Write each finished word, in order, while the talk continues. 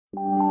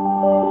Good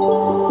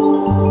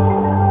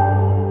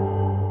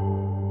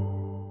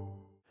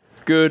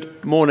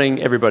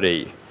morning,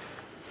 everybody.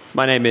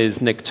 My name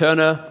is Nick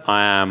Turner.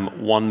 I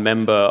am one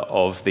member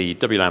of the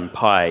WLAN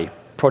Pi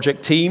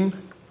project team,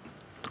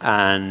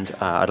 and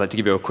I'd like to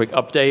give you a quick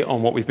update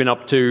on what we've been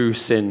up to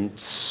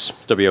since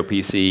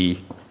WLPC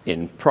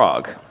in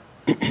Prague.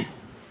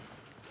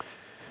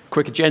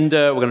 Quick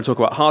agenda, we're going to talk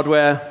about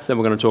hardware, then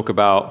we're going to talk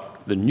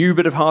about the new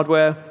bit of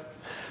hardware,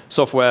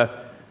 software,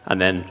 and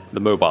then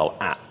the mobile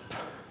app.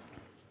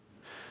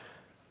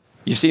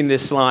 You've seen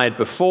this slide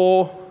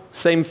before.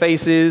 Same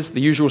faces, the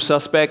usual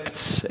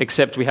suspects,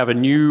 except we have a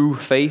new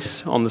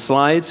face on the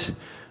slide,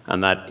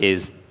 and that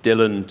is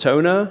Dylan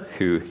Toner,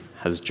 who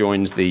has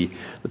joined the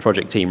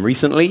project team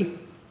recently.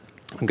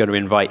 I'm going to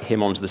invite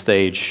him onto the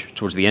stage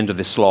towards the end of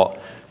this slot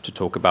to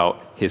talk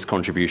about his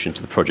contribution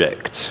to the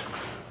project.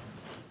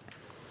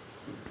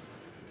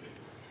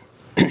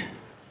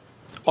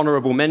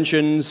 Honorable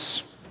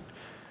mentions.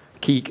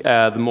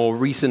 The more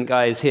recent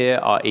guys here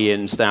are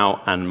Ian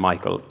Stout and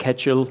Michael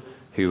Ketchell,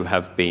 who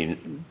have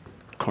been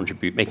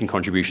making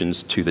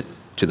contributions to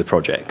the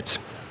project.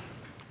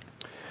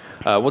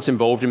 What's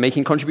involved in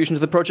making contributions to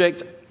the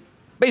project?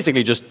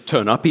 Basically, just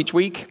turn up each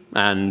week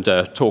and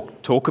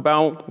talk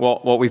about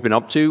what we've been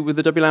up to with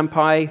the WLAN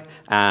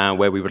Pi,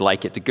 where we would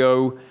like it to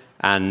go,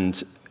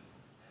 and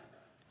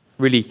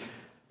really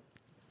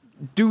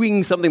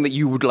doing something that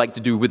you would like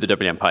to do with the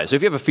WLAN Pi. So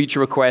if you have a feature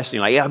request, and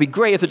you're like, yeah, it'd be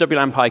great if the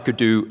WLAN Pi could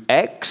do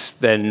X,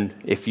 then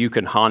if you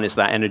can harness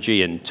that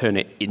energy and turn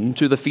it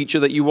into the feature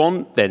that you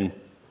want, then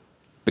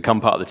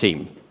become part of the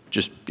team.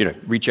 Just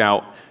reach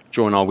out,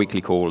 join our weekly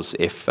calls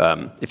if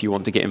you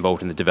want to get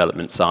involved in the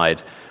development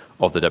side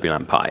of the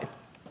WLAN Pi.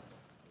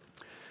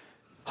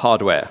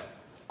 Hardware,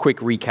 quick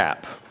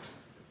recap.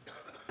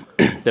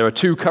 There are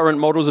 2 current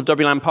models of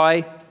WLAN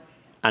Pi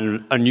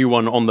and a new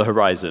one on the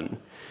horizon.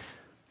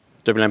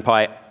 WLAN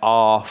Pi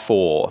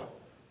R4,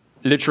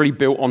 literally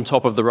built on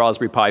top of the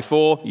Raspberry Pi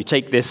 4. You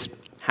take this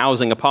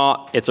housing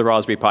apart, it's a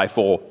Raspberry Pi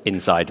 4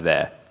 inside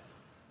there.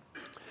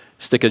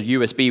 Stick a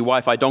USB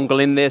Wi-Fi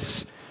dongle in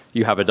this,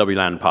 you have a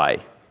WLAN Pi.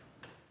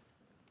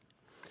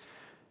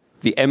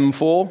 The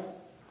M4,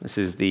 this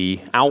is the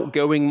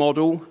outgoing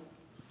model.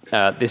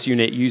 This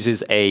unit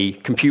uses a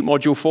compute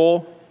module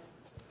 4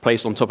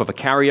 placed on top of a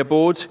carrier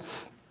board.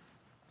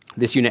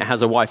 This unit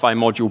has a Wi-Fi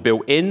module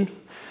built in.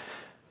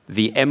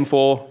 The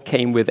M4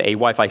 came with a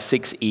Wi-Fi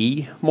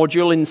 6E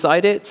module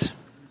inside it,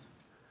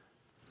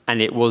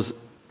 and it was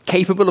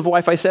capable of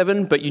Wi-Fi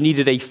 7, but you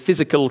needed a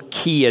physical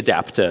key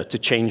adapter to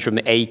change from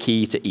the A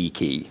key to E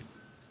key.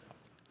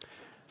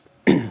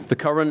 The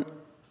current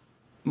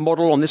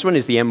model on this one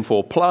is the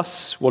M4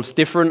 Plus. What's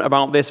different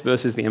about this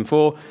versus the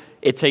M4?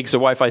 It takes a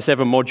Wi-Fi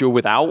 7 module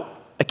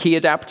without a key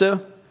adapter.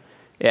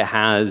 It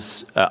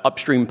has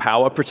upstream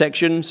power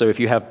protection, so if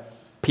you have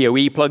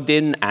PoE plugged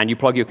in and you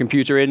plug your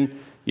computer in,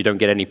 you don't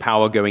get any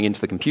power going into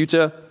the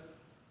computer.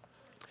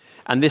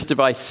 And this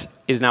device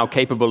is now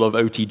capable of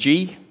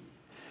OTG,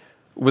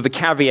 with the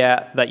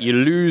caveat that you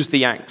lose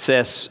the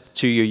access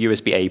to your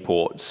USB-A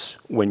ports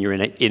when you're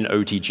in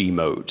OTG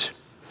mode.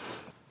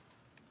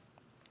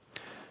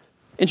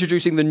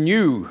 Introducing the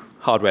new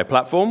hardware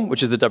platform,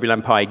 which is the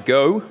WLAN Pi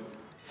Go.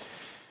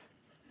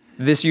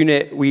 This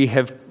unit we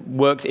have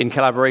worked in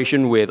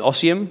collaboration with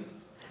Ossium,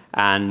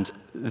 and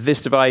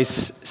this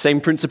device, same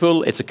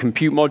principle. It's a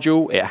compute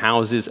module. It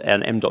houses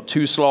an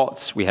M.2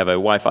 slot. We have a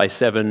Wi-Fi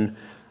 7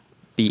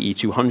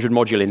 BE200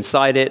 module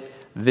inside it.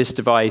 This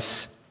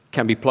device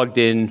can be plugged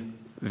in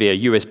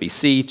via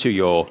USB-C to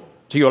your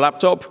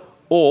laptop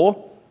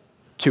or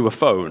to a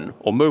phone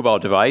or mobile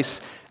device.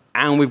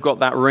 And we've got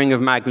that ring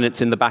of magnets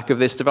in the back of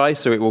this device,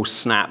 so it will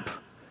snap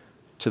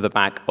to the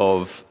back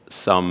of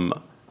some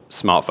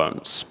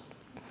smartphones.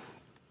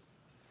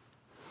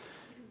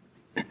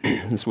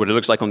 That's what it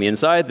looks like on the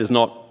inside. There's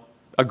not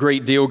a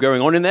great deal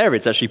going on in there.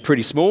 It's actually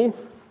pretty small.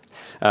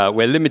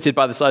 We're limited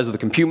by the size of the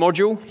compute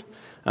module.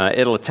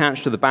 It'll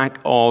attach to the back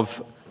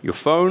of your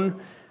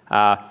phone.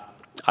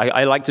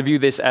 I like to view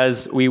this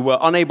as we were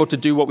unable to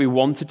do what we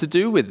wanted to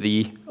do with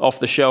the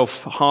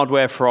off-the-shelf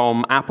hardware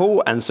from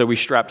Apple, and so we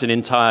strapped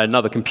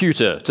another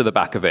computer to the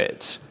back of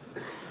it.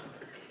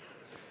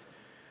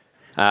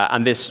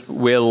 And this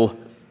will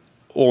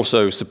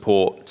also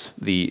support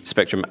the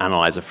spectrum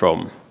analyzer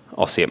from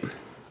Ossium.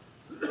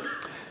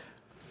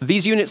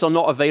 These units are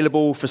not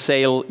available for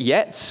sale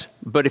yet,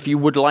 but if you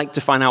would like to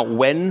find out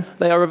when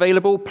they are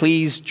available,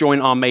 please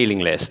join our mailing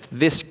list.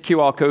 This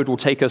QR code will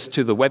take us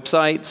to the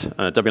website,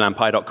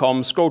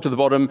 WLANPi.com. Scroll to the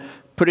bottom,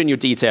 put in your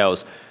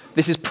details.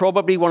 This is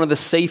probably one of the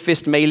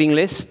safest mailing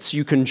lists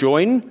you can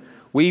join.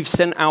 We've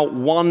sent out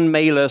 1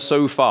 mailer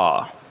so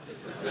far.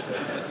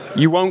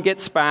 You won't get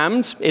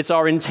spammed. It's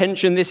our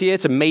intention this year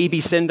to maybe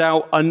send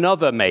out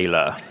another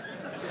mailer.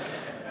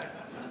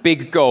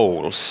 Big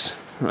goals.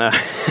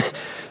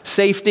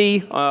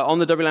 Safety, on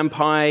the WLAN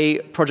Pi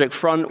project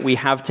front, we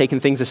have taken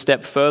things a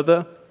step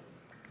further.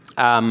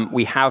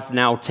 We have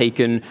now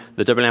taken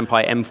the WLAN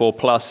Pi M4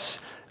 Plus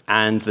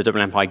and the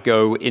WLAN Pi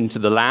Go into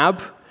the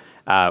lab,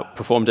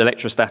 performed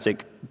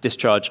electrostatic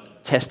discharge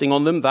testing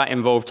on them. That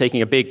involved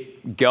taking a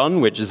big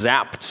gun, which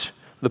zapped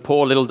the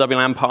poor little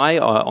WLAN Pi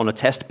on a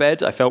test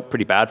bed. I felt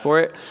pretty bad for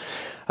it.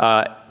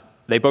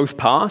 They both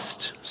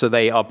passed, so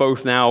they are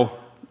both now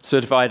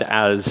certified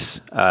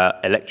as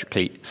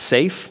electrically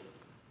safe.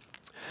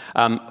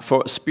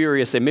 For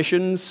spurious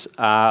emissions,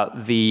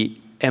 the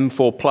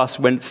M4 Plus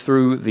went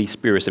through the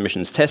spurious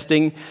emissions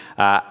testing,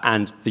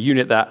 and the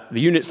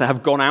units that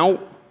have gone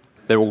out,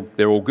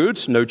 they're all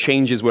good. No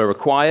changes were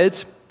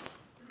required,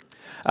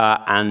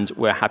 and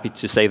we're happy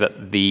to say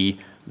that the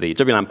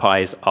WLAN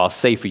Pis are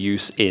safe for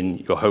use in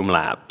your home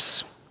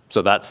labs.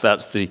 So that's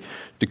the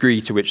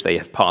degree to which they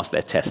have passed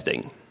their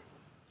testing.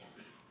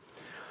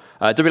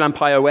 WLAN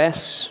Pi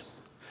OS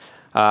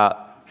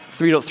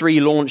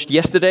 3.3 launched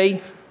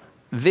yesterday.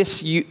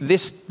 This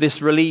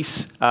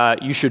release,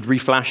 you should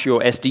reflash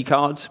your SD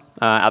card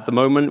at the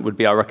moment, would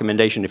be our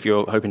recommendation if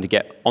you're hoping to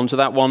get onto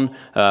that one.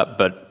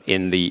 But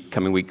in the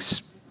coming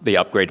weeks, the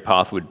upgrade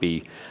path would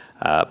be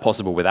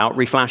possible without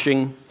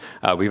reflashing.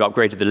 We've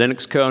upgraded the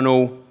Linux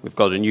kernel. We've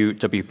got a new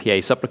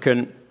WPA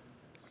supplicant.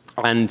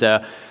 And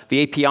the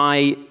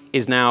API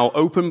is now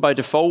open by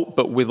default,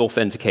 but with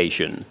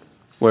authentication.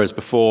 Whereas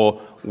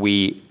before,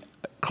 we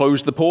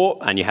closed the port,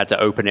 and you had to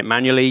open it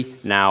manually.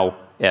 Now,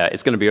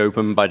 it's going to be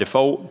open by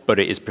default, but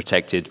it is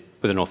protected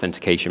with an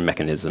authentication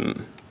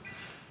mechanism.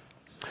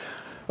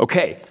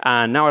 OK,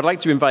 and now I'd like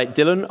to invite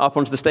Dylan up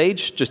onto the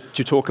stage just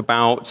to talk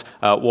about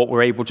what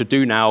we're able to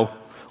do now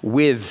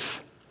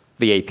with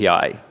the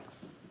API.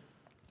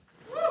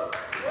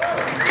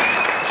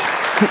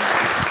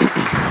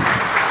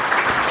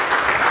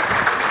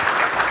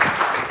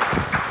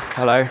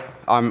 Hello,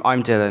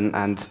 I'm Dylan,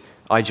 and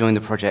I joined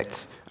the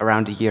project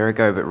around a year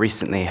ago, but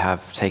recently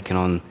have taken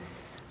on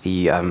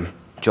the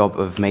job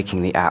of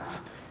making the app.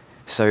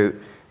 So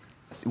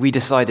we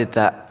decided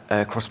that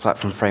a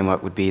cross-platform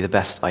framework would be the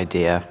best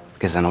idea,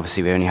 because then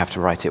obviously we only have to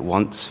write it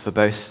once for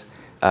both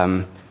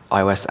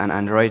iOS and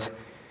Android.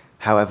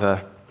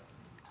 However,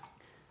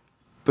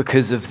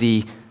 because of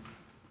the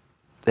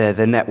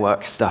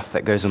network stuff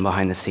that goes on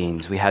behind the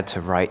scenes, we had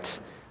to write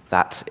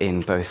that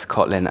in both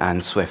Kotlin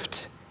and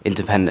Swift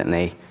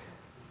independently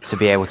to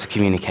be able to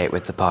communicate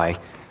with the Pi.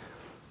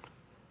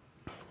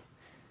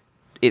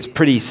 It's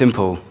pretty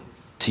simple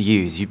to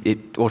use.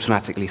 It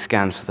automatically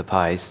scans for the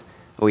Pis.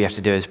 All you have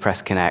to do is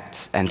press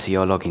connect, enter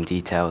your login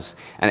details,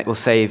 and it will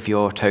save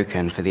your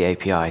token for the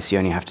API, so you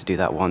only have to do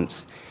that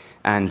once.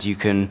 And you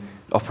can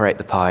operate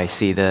the Pi,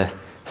 see the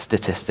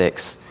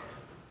statistics.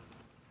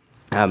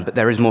 But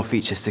there is more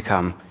features to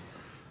come.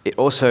 It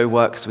also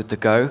works with the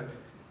Go.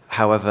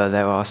 However,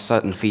 there are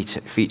certain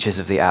features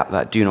of the app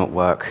that do not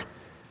work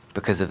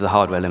because of the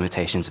hardware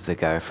limitations of the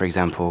Go, for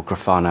example,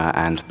 Grafana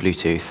and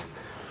Bluetooth.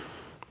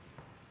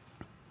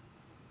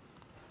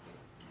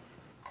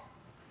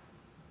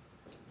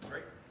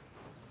 Great.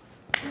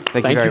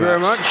 Thank you very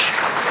much.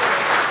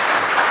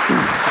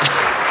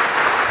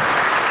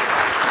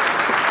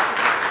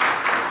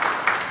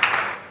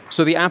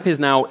 So the app is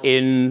now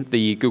in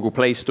the Google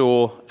Play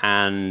Store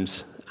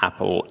and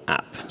Apple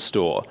App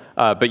Store.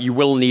 But you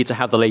will need to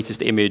have the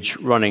latest image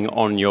running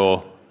on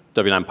your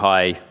WLAN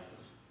Pi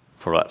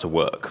for that to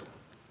work.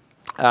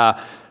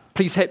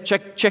 Please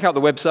check out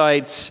the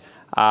website.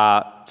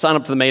 Sign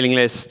up to the mailing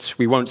list.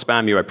 We won't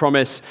spam you, I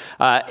promise.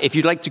 If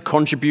you'd like to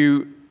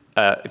contribute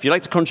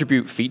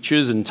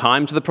features and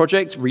time to the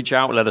project, reach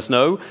out, let us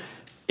know.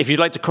 If you'd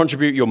like to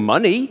contribute your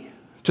money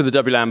to the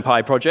WLAN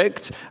Pi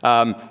project,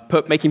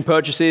 making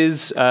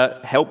purchases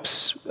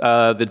helps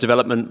the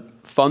development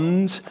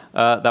fund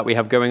that we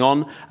have going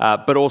on,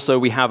 but also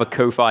we have a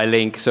Ko-Fi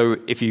link, so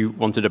if you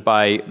wanted to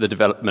buy the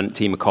development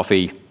team a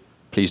coffee,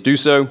 please do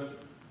so.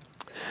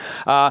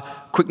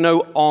 Quick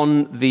note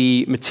on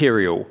the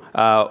material.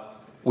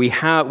 We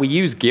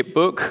use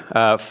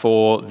Gitbook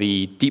for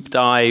the deep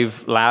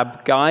dive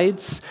lab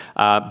guides,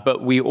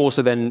 but we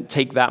also then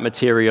take that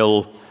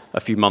material a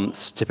few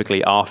months,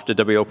 typically after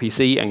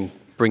WLPC, and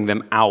bring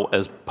them out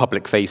as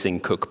public-facing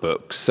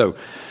cookbooks. So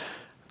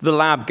the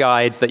lab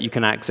guides that you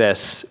can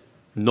access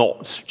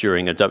not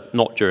during a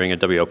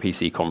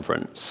WLPC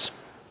conference.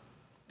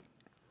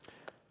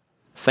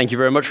 Thank you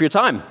very much for your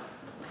time.